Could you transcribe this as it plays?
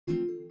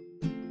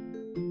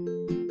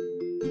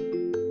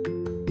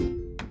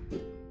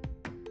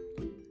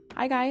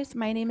Hi, guys.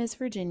 My name is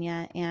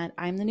Virginia, and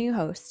I'm the new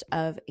host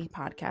of a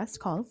podcast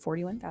called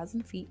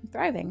 41,000 Feet and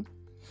Thriving.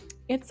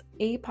 It's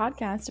a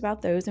podcast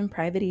about those in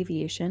private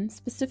aviation,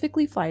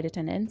 specifically flight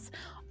attendants,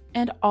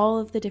 and all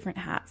of the different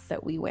hats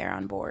that we wear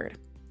on board.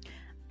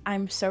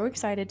 I'm so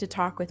excited to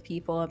talk with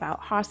people about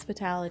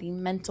hospitality,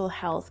 mental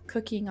health,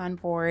 cooking on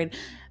board,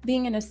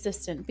 being an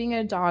assistant, being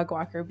a dog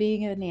walker,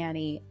 being a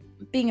nanny,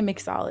 being a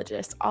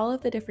mixologist, all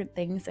of the different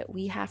things that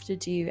we have to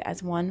do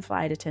as one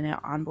flight attendant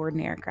on board an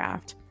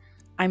aircraft.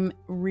 I'm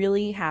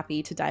really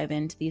happy to dive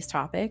into these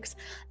topics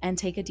and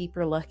take a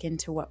deeper look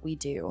into what we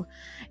do.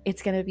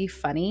 It's going to be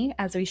funny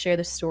as we share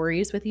the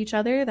stories with each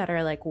other that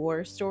are like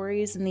war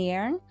stories in the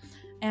air.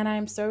 And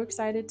I'm so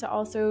excited to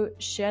also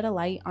shed a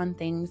light on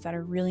things that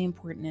are really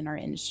important in our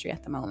industry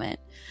at the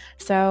moment.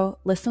 So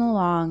listen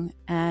along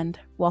and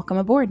welcome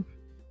aboard.